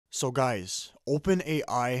So guys,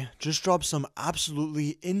 OpenAI just dropped some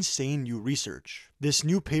absolutely insane new research. This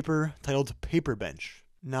new paper titled PaperBench.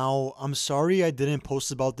 Now, I'm sorry I didn't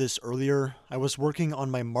post about this earlier. I was working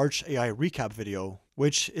on my March AI recap video,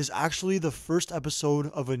 which is actually the first episode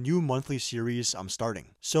of a new monthly series I'm starting.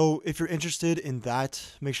 So if you're interested in that,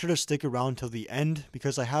 make sure to stick around till the end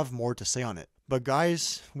because I have more to say on it. But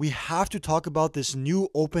guys, we have to talk about this new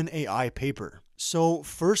OpenAI paper. So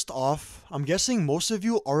first off, I'm guessing most of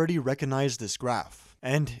you already recognize this graph.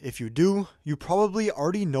 And if you do, you probably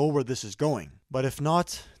already know where this is going. But if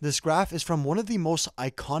not, this graph is from one of the most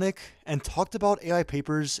iconic and talked about AI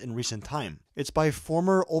papers in recent time. It's by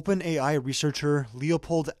former OpenAI researcher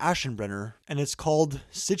Leopold Aschenbrenner, and it's called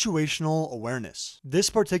Situational Awareness. This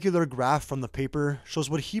particular graph from the paper shows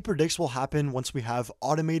what he predicts will happen once we have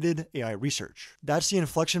automated AI research. That's the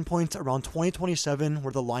inflection point around 2027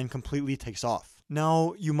 where the line completely takes off.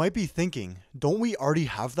 Now, you might be thinking, don't we already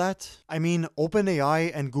have that? I mean,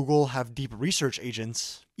 OpenAI and Google have deep research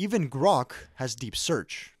agents. Even Grok has deep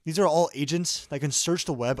search. These are all agents that can search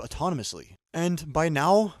the web autonomously. And by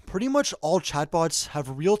now, pretty much all chatbots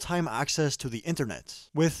have real-time access to the internet,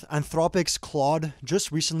 with Anthropic's Claude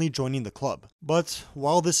just recently joining the club. But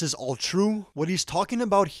while this is all true, what he's talking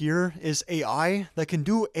about here is AI that can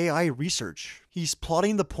do AI research. He's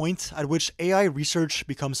plotting the point at which AI research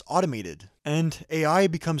becomes automated, and AI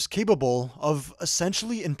becomes capable of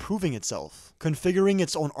essentially improving itself, configuring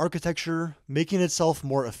its own architecture, making itself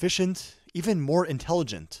more efficient, even more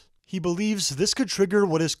intelligent. He believes this could trigger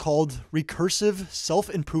what is called recursive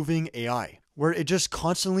self-improving AI, where it just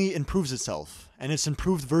constantly improves itself, and its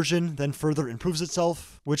improved version then further improves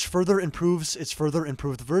itself, which further improves its further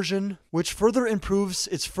improved version, which further improves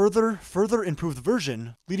its further improved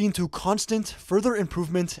version, leading to constant further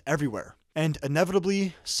improvement everywhere. And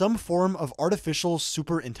inevitably, some form of artificial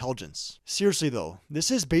superintelligence. Seriously though, this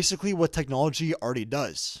is basically what technology already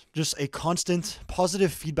does. Just a constant,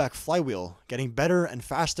 positive feedback flywheel, getting better and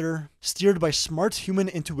faster, steered by smart human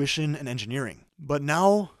intuition and engineering. But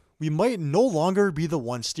now, we might no longer be the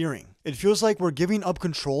one steering. It feels like we're giving up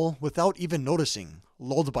control without even noticing,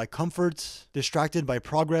 lulled by comfort, distracted by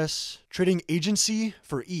progress, trading agency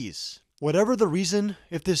for ease. Whatever the reason,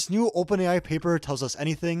 if this new OpenAI paper tells us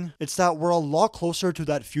anything, it's that we're a lot closer to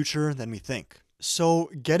that future than we think.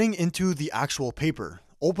 So, getting into the actual paper,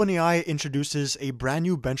 OpenAI introduces a brand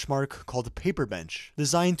new benchmark called PaperBench,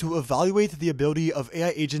 designed to evaluate the ability of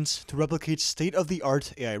AI agents to replicate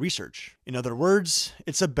state-of-the-art AI research. In other words,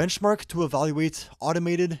 it's a benchmark to evaluate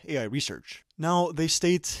automated AI research. Now, they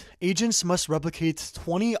state, agents must replicate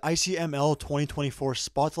 20 ICML 2024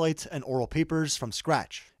 Spotlight and oral papers from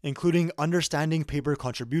scratch, including understanding paper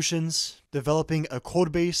contributions, developing a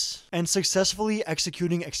codebase, and successfully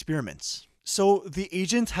executing experiments. So the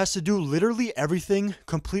agent has to do literally everything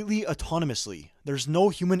completely autonomously. There's no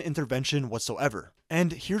human intervention whatsoever.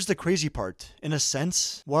 And here's the crazy part. In a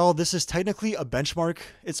sense, while this is technically a benchmark,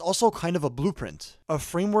 it's also kind of a blueprint, a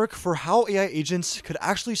framework for how AI agents could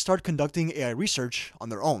actually start conducting AI research on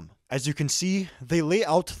their own. As you can see, they lay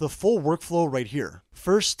out the full workflow right here.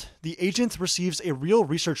 First, the agent receives a real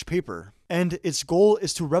research paper, and its goal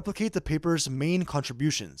is to replicate the paper's main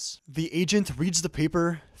contributions. The agent reads the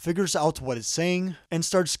paper, figures out what it's saying, and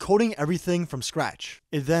starts coding everything from scratch.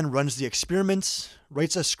 It then runs the experiments,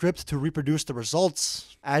 writes a script to reproduce the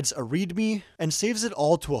results, adds a README, and saves it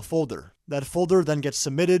all to a folder. That folder then gets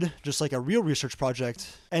submitted, just like a real research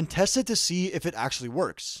project, and tested to see if it actually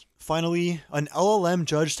works. Finally, an LLM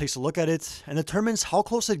judge takes a look at it and determines how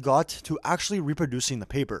close it got to actually reproducing the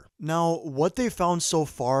paper. Now, what they found so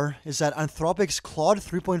far is that Anthropic's Claude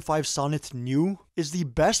 3.5 Sonnet New is the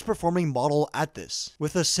best performing model at this.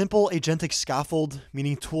 With a simple agentic scaffold,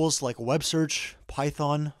 meaning tools like web search,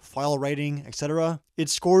 Python, file writing, etc., it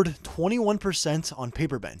scored 21% on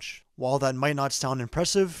PaperBench. While that might not sound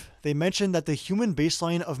impressive, they mentioned that the human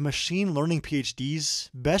baseline of machine learning PhDs,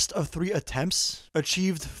 best of 3 attempts,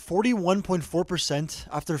 achieved 41.4%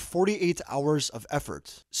 after 48 hours of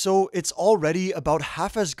effort. So it's already about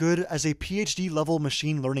half as good as a PhD level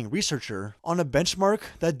machine learning researcher on a benchmark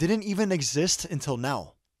that didn't even exist until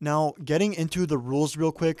now. Now, getting into the rules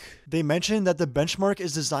real quick, they mentioned that the benchmark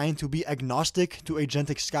is designed to be agnostic to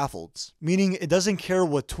agentic scaffolds, meaning it doesn't care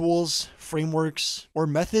what tools, frameworks, or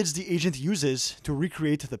methods the agent uses to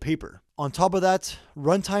recreate the paper. On top of that,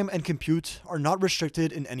 runtime and compute are not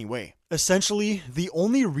restricted in any way. Essentially, the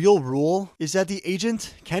only real rule is that the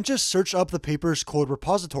agent can't just search up the paper's code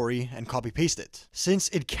repository and copy-paste it. Since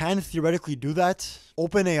it can theoretically do that,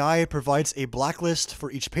 OpenAI provides a blacklist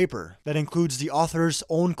for each paper that includes the author's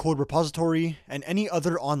own code repository and any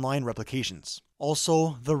other online replications.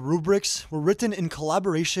 Also, the rubrics were written in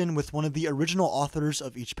collaboration with one of the original authors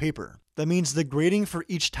of each paper. That means the grading for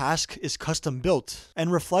each task is custom built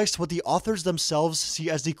and reflects what the authors themselves see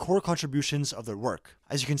as the core contributions of their work.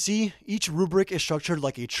 As you can see, each rubric is structured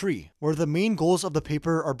like a tree, where the main goals of the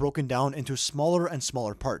paper are broken down into smaller and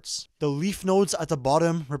smaller parts. The leaf nodes at the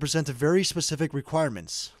bottom represent very specific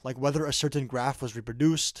requirements, like whether a certain graph was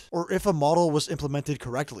reproduced or if a model was implemented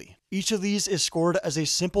correctly. Each of these is scored as a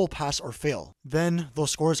simple pass or fail. Then,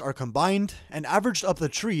 those scores are combined and averaged up the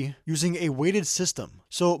tree using a weighted system,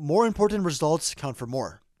 so more important results count for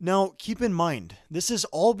more. Now, keep in mind, this is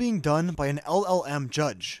all being done by an LLM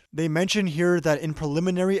judge. They mention here that in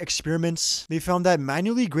preliminary experiments, they found that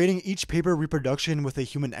manually grading each paper reproduction with a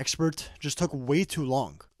human expert just took way too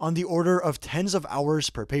long, on the order of tens of hours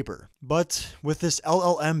per paper. But with this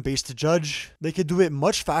LLM-based judge, they could do it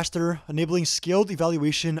much faster, enabling scaled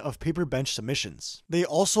evaluation of PaperBench submissions. They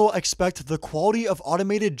also expect the quality of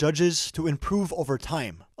automated judges to improve over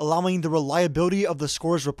time, allowing the reliability of the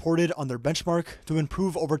scores reported on their benchmark to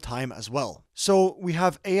improve over time as well. So we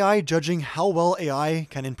have AI judging how well AI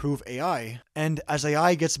can improve AI, and as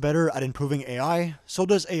AI gets better at improving AI, so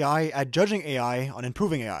does AI at judging AI on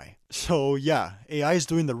improving AI. So yeah, AI is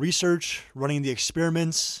doing the research, running the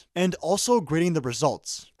experiments, and also grading the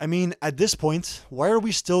results. I mean, at this point, why are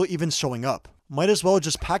we still even showing up? Might as well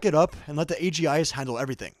just pack it up and let the AGIs handle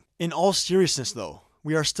everything. In all seriousness though,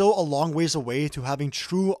 we are still a long ways away to having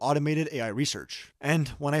true automated AI research. And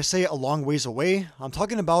when I say a long ways away, I'm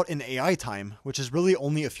talking about in AI time, which is really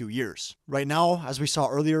only a few years. Right now, as we saw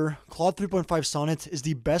earlier, Claude 3.5 Sonnet is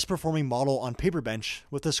the best performing model on PaperBench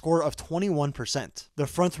with a score of 21%. The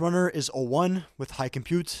frontrunner is O1 with high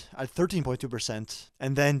compute at 13.2%,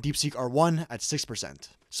 and then DeepSeek R1 at 6%.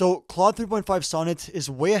 So Claude 3.5 Sonnet is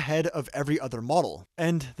way ahead of every other model,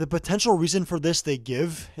 and the potential reason for this they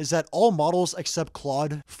give is that all models except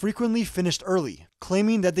Claude frequently finished early,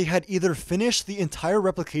 claiming that they had either finished the entire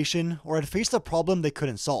replication or had faced a problem they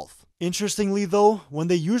couldn't solve. Interestingly though, when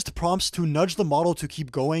they used prompts to nudge the model to keep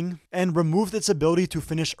going and removed its ability to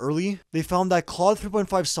finish early, they found that Claude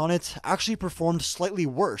 3.5 Sonnet actually performed slightly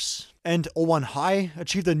worse, and O1 High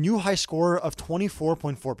achieved a new high score of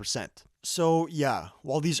 24.4%. So yeah,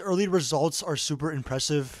 while these early results are super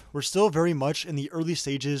impressive, we're still very much in the early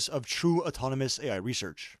stages of true autonomous AI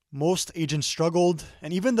research. Most agents struggled,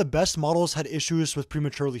 and even the best models had issues with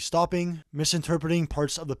prematurely stopping, misinterpreting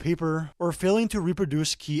parts of the paper, or failing to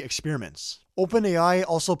reproduce key experiments. OpenAI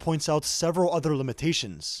also points out several other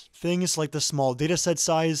limitations, things like the small dataset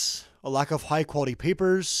size, a lack of high-quality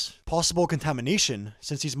papers, possible contamination,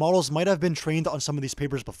 since these models might have been trained on some of these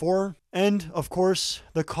papers before, and, of course,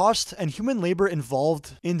 the cost and human labor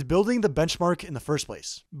involved in building the benchmark in the first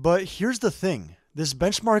place. But here's the thing. This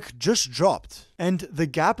benchmark just dropped, and the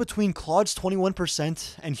gap between Claude's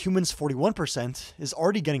 21% and humans' 41% is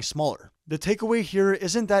already getting smaller. The takeaway here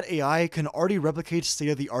isn't that AI can already replicate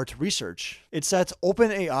state-of-the-art research. It's that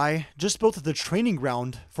OpenAI just built the training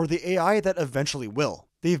ground for the AI that eventually will.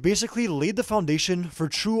 They've basically laid the foundation for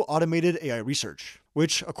true automated AI research,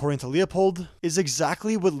 which, according to Leopold, is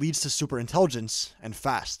exactly what leads to superintelligence, and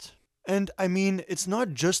fast. And I mean, it's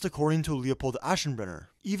not just according to Leopold Aschenbrenner.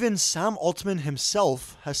 Even Sam Altman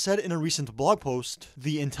himself has said in a recent blog post,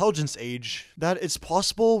 The Intelligence Age, that it's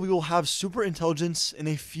possible we will have superintelligence in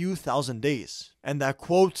a few thousand days. And that,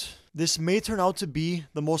 quote, "This may turn out to be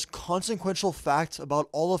the most consequential fact about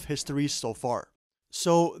all of history so far."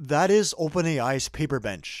 So that is OpenAI's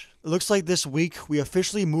PaperBench. It looks like this week we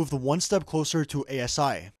officially moved one step closer to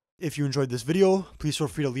ASI. If you enjoyed this video, please feel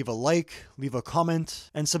free to leave a like, leave a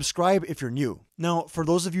comment, and subscribe if you're new. Now, for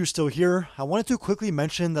those of you still here, I wanted to quickly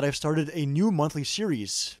mention that I've started a new monthly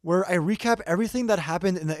series where I recap everything that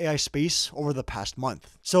happened in the AI space over the past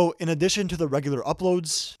month. So in addition to the regular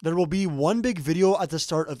uploads, there will be one big video at the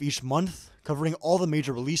start of each month covering all the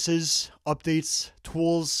major releases, updates,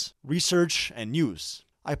 tools, research, and news.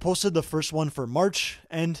 I posted the first one for March,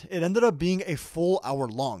 and it ended up being a full hour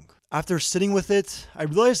long. After sitting with it, I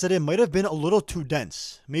realized that it might have been a little too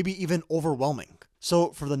dense, maybe even overwhelming.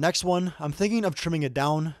 So for the next one, I'm thinking of trimming it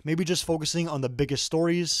down, maybe just focusing on the biggest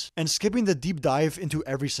stories, and skipping the deep dive into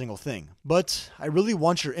every single thing. But I really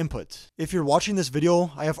want your input. If you're watching this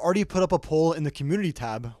video, I have already put up a poll in the community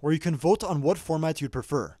tab where you can vote on what format you'd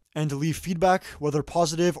prefer, and leave feedback, whether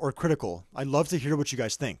positive or critical. I'd love to hear what you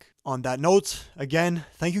guys think. On that note, again,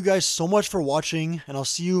 thank you guys so much for watching, and I'll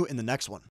see you in the next one.